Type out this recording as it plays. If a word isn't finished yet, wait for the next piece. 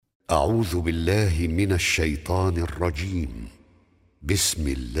أعوذ بالله من الشيطان الرجيم. بسم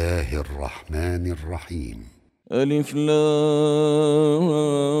الله الرحمن الرحيم. ألف لام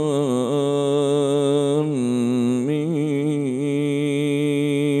ميم.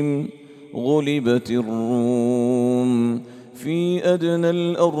 غلبت الروم في أدنى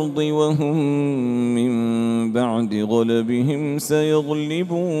الأرض وهم من بعد غلبهم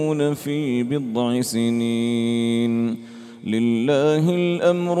سيغلبون في بضع سنين. لله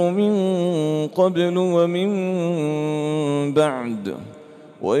الأمر من قبل ومن بعد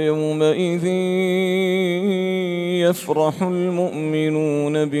ويومئذ يفرح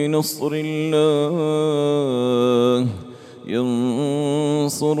المؤمنون بنصر الله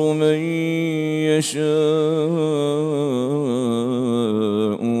ينصر من يشاء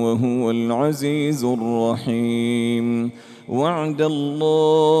وهو العزيز الرحيم. وعد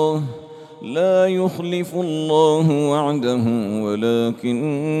الله لا يخلف الله وعده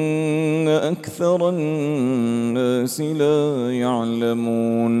ولكن أكثر الناس لا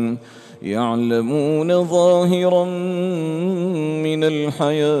يعلمون ظاهرا من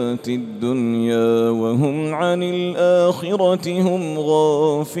الحياة الدنيا وهم عن الآخرة هم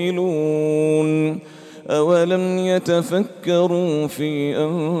غافلون. أولم يتفكروا في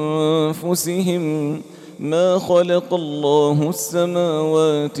أنفسهم ما خلق الله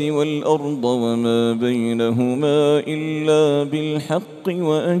السماوات والأرض وما بينهما إلا بالحق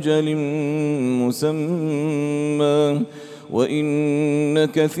وأجل مسمى وإن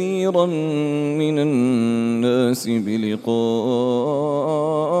كثيرا من الناس بلقاء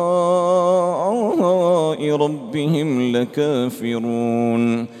ربهم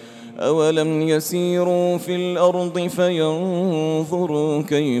لكافرون. أولم يسيروا في الأرض فينظروا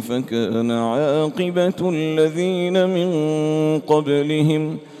كيف كان عاقبة الذين من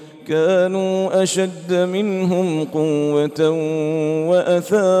قبلهم كانوا أشد منهم قوة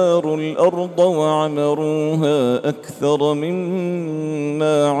وأثاروا الأرض وعمروها أكثر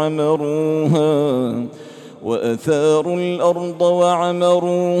مما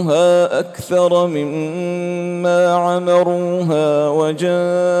عمروها وجاءتهم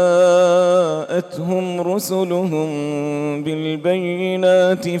رسلهم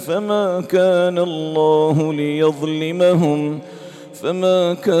بالبينات فما كان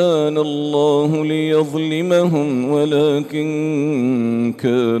الله ليظلمهم ولكن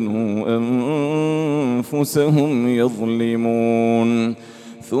كانوا أنفسهم يظلمون.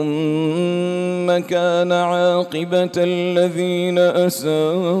 ثم كان عاقبة الذين أساءوا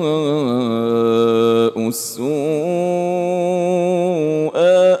السوء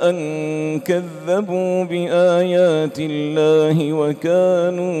أن كذبوا بآيات الله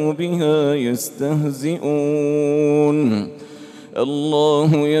وكانوا بها يستهزئون.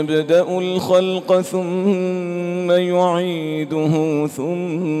 الله يبدأ الخلق ثم يعيده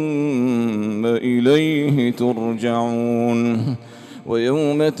ثم إليه ترجعون.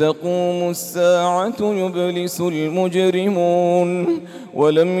 ويوم تقوم الساعة يبلس المجرمون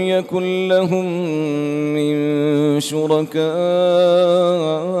ولم يكن لهم من شركائهم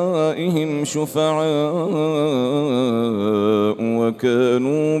شفعاء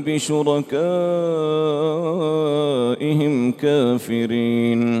وكانوا بشركائهم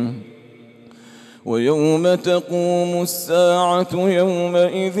كافرين. ويوم تقوم الساعة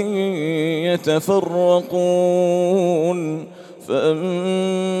يومئذ يتفرقون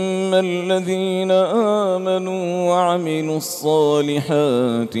فأما الذين آمنوا وعملوا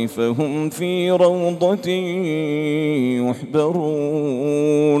الصالحات فهم في روضة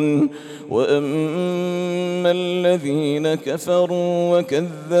يحبرون. وأما الذين كفروا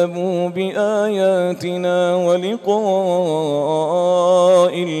وكذبوا بآياتنا ولقاء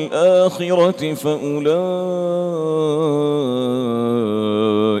الآخرة فأولئك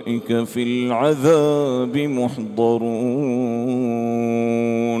في العذاب محضرون.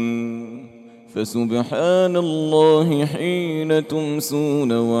 فسبحان الله حين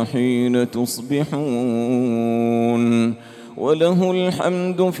تمسون وحين تصبحون وله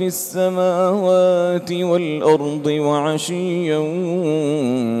الحمد في السماوات والأرض وعشيا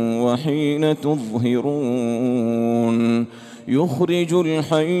وحين تظهرون. يخرج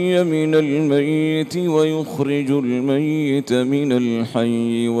الحي من الميت ويخرج الميت من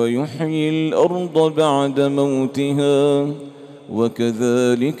الحي ويحيي الأرض بعد موتها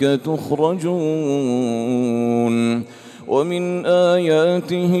وكذلك تخرجون. ومن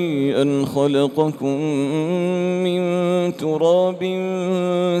آياته أن خلقكم من تراب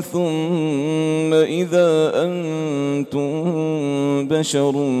ثم إذا أنتم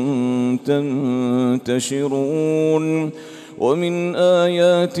بشر تنتشرون. ومن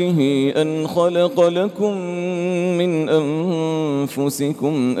آياته أن خلق لكم من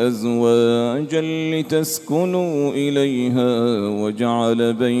أنفسكم أزواجا لتسكنوا إليها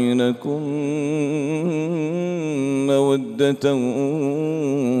وجعل بينكم مودة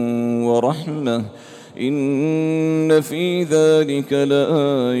ورحمة إن في ذلك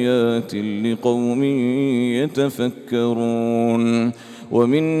لآيات لقوم يتفكرون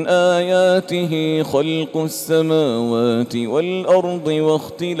ومن آياته خلق السماوات والأرض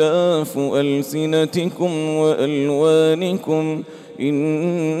واختلاف ألسنتكم وألوانكم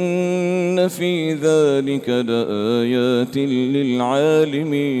إن في ذلك لآيات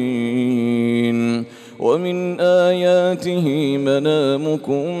للعالمين ومن آياته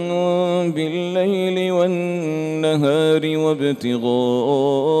منامكم بالليل والنهار وابتغاؤكم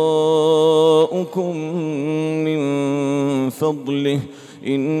من فضله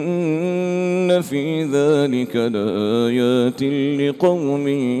إن في ذلك لآيات لقوم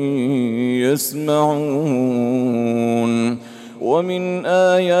يسمعون ومن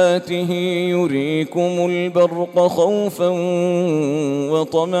آياته يريكم البرق خوفا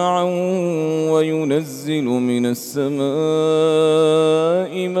وطمعا وينزل من السماء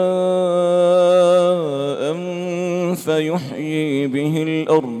ماء فيحيي به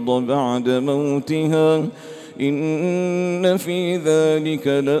الأرض بعد موتها إن في ذلك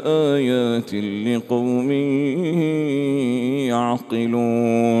لآيات لقوم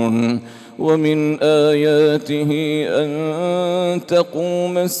يعقلون ومن آياته أن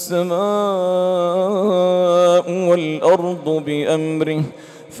تقوم السماء والأرض بأمره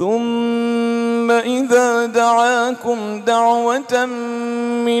ثم إذا دعاكم دعوة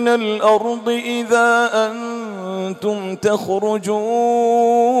من الأرض إذا أنتم تخرجون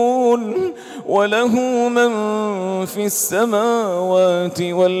وله من في السماوات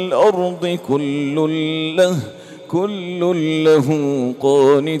والأرض كل له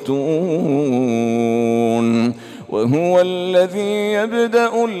قانتون وهو الذي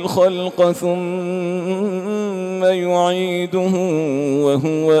يبدأ الخلق ثم يعيده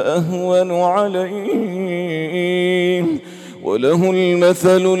وهو أهون عليه وله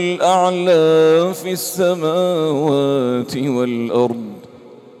المثل الأعلى في السماوات والأرض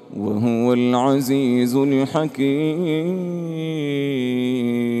وهو العزيز الحكيم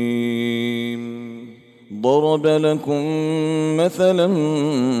ضرب لكم مثلا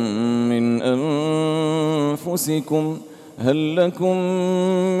من أنفسكم هل لكم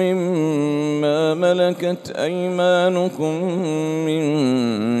مما ملكت أيمانكم من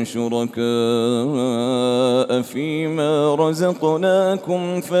شركاء فيما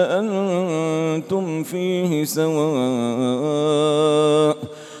رزقناكم فأنتم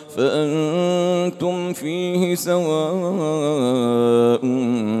فيه سواء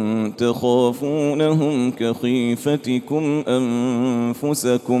تخافونهم كخيفتكم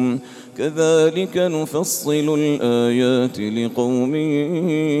أنفسكم كذلك نفصل الآيات لقوم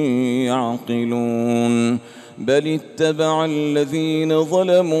يعقلون بل اتبع الذين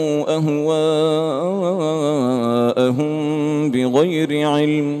ظلموا أهواءهم بغير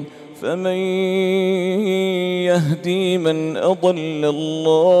علم فمن يهدي من أضل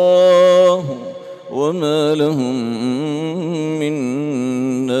الله وما لهم من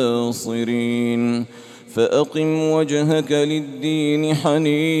ناصرين فأقم وجهك للدين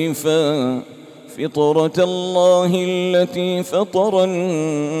حنيفا فطرة الله التي فطر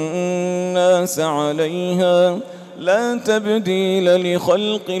الناس عليها لا تبديل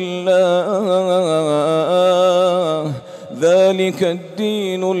لخلق الله ذلك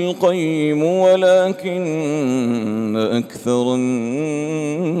الدين القيم ولكن أكثر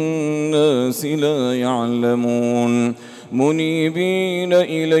الناس لا يعلمون منيبين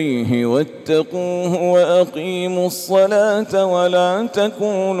إليه واتقوه وأقيموا الصلاة ولا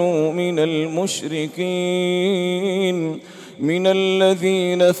تكونوا من المشركين من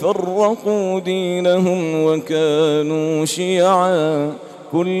الذين فرقوا دينهم وكانوا شيعا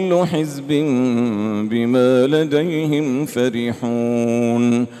كل حزب بما لديهم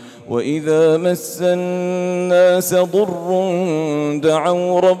فرحون وإذا مس الناس ضر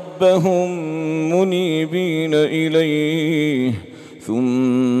دعوا ربهم منيبين إليه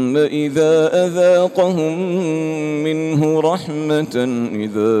ثم إذا أذاقهم منه رحمة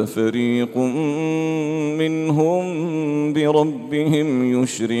إذا فريق منهم بربهم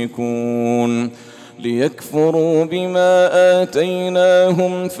يشركون ليكفروا بما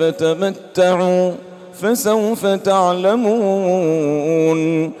آتيناهم فتمتعوا فسوف تعلمون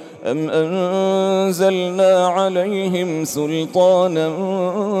أم أنزلنا عليهم سلطانا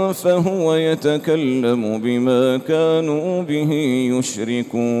فهو يتكلم بما كانوا به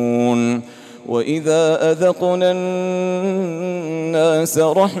يشركون وإذا أذقنا الناس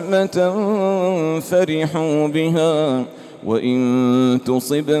رحمة فرحوا بها وإن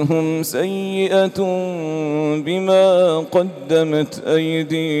تصبهم سيئة بما قدمت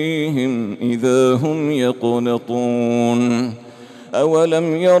أيديهم إذا هم يقنطون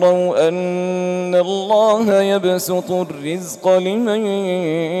أولم يروا أن الله يبسط الرزق لمن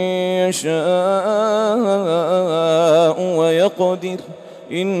يشاء ويقدر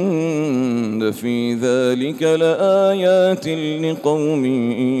إن في ذلك لآيات لقوم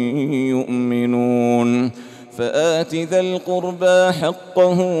يؤمنون فآت ذا القربى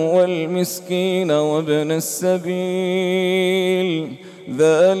حقه والمسكين وابن السبيل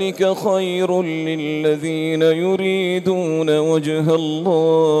ذلك خير للذين يريدون وجه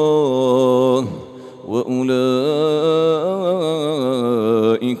الله وأولئك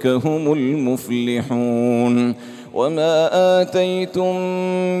هم المفلحون وما آتيتم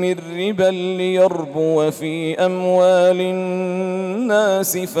من ربا ليربو في أموال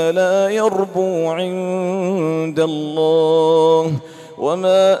الناس فلا يربو عند الله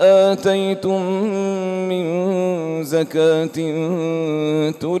وما آتيتم من زكاة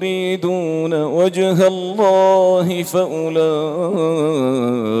تريدون وجه الله فأولئك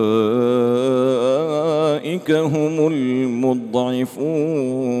هم المضعفون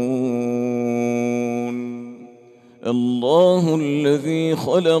الله الذي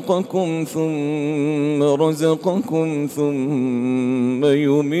خلقكم ثم رزقكم ثم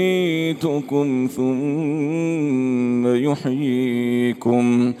يميتكم ثم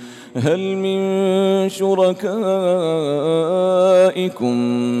يحييكم هل من شركائكم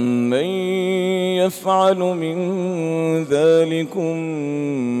من يفعل من ذلكم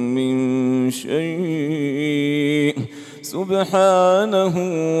من شيء سبحانه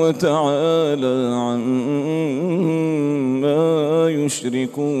وتعالى عما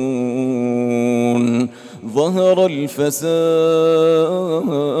يشركون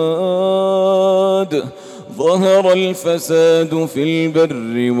ظهر الفساد في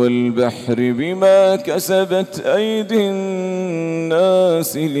البر والبحر بما كسبت أيدي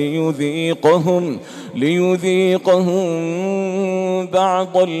الناس ليذيقهم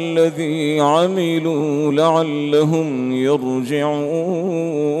بعض الذي عملوا لعلهم يرجعون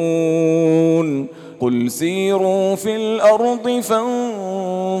قل سيروا في الأرض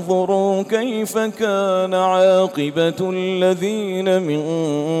فانظروا كيف كان عاقبة الذين من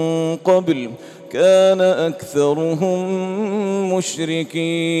قبل كان أكثرهم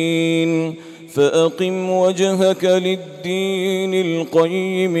مشركين فأقم وجهك للدين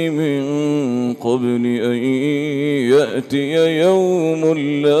القيم من قبل أن يأتي يوم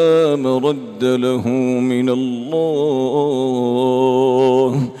لا مرد له من الله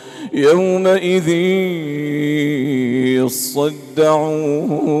يومئذ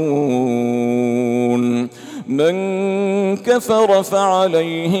يصدعون من كفر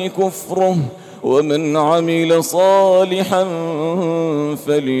فعليه كفره ومن عمل صالحا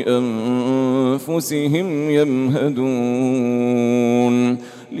فلأنفسهم يمهدون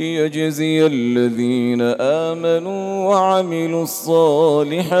ليجزي الذين آمنوا وعملوا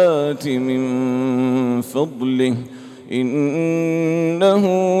الصالحات من فضله إنه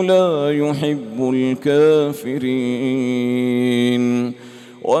لا يحب الكافرين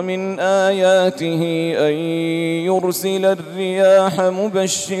ومن آياته أن يرسل الرياح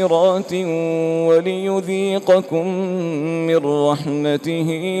مبشرات وليذيقكم من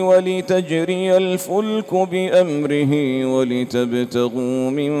رحمته ولتجري الفلك بأمره ولتبتغوا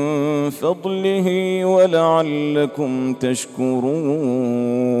من فضله ولعلكم تشكرون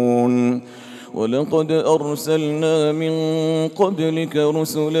ولقد أرسلنا من قبلك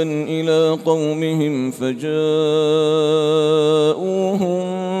رسلا إلى قومهم فجاءوهم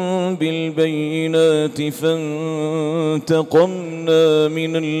بالبينات فانتقمنا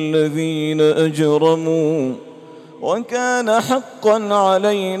من الذين أجرموا وكان حقا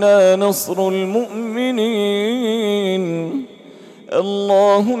علينا نصر المؤمنين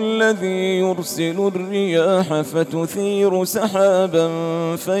الله الذي يرسل الرياح فتثير سحابا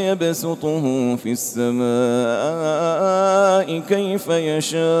فيبسطه في السماء كيف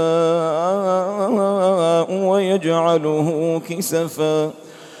يشاء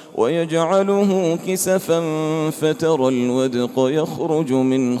ويجعله كسفا فترى الودق يخرج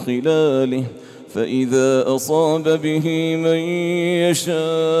من خلاله فإذا أصاب به من يشاء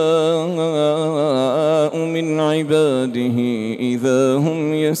من عباده إذا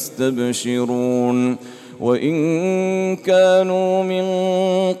هم يستبشرون وإن كانوا من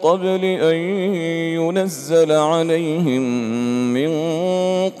قبل أن ينزل عليهم من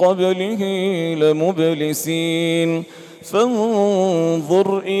قبله لمبلسين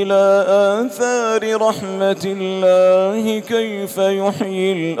فانظر إلى آثار رحمة الله كيف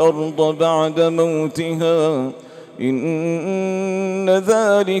يحيي الأرض بعد موتها إن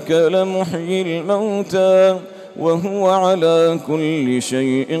ذلك لمحيي الموتى وهو على كل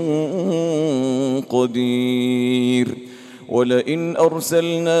شيء قدير ولئن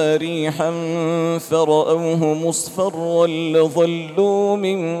أرسلنا ريحا فرأوه مصفرا لظلوا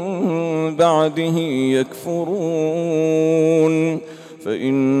من بعده يكفرون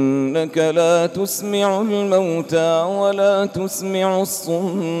فإنك لا تسمع الموتى ولا تسمع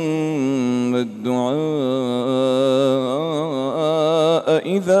الصم الدعاء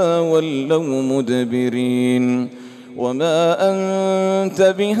إذا ولوا مدبرين وما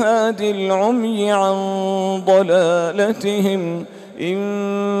أنت بهاد العمي عن ضلالتهم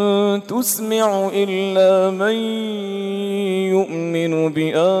إن تسمع إلا من يؤمن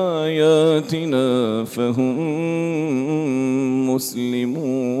بآياتنا فهم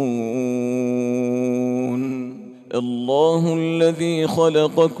مسلمون الله الذي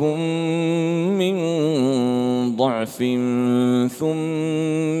خلقكم من ضعف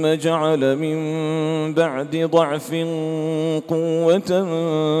ثم جعل من بعد ضعف قوة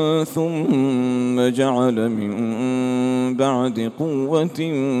ثم جعل من بعد قوة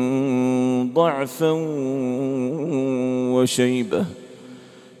ضعفا وشيبة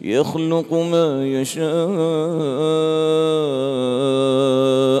يخلق ما يشاء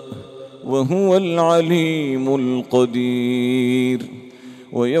وهو العليم القدير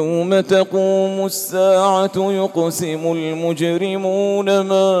ويوم تقوم الساعة يقسم المجرمون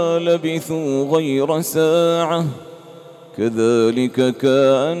ما لبثوا غير ساعة كذلك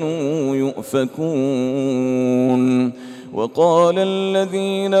كانوا يؤفكون وقال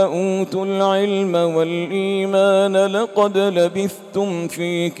الذين أوتوا العلم والإيمان لقد لبثتم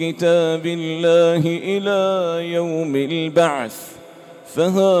في كتاب الله إلى يوم البعث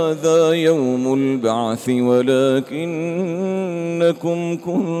فهذا يوم البعث ولكنكم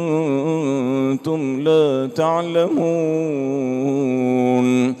كنتم لا تعلمون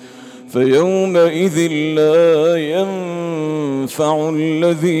فيومئذ لا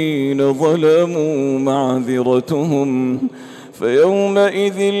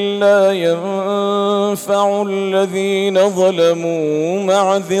ينفع الذين ظلموا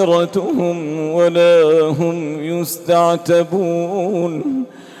معذرتهم ولا هم يستعتبون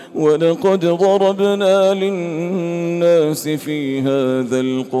ولقد ضربنا للناس في هذا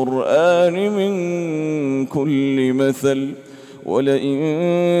القرآن من كل مثل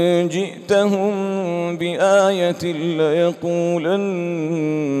ولئن جئتهم بآية ليقولن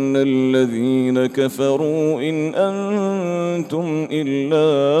الذين كفروا إن أنتم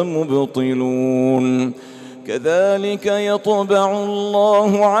إلا مبطلون كذلك يطبع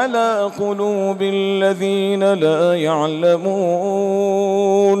الله على قلوب الذين لا يعلمون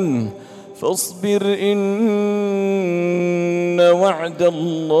فاصبر إن وعد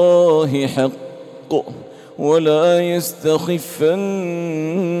الله حق ولا يستخفنك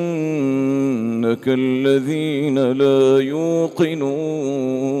الذين لا يوقنون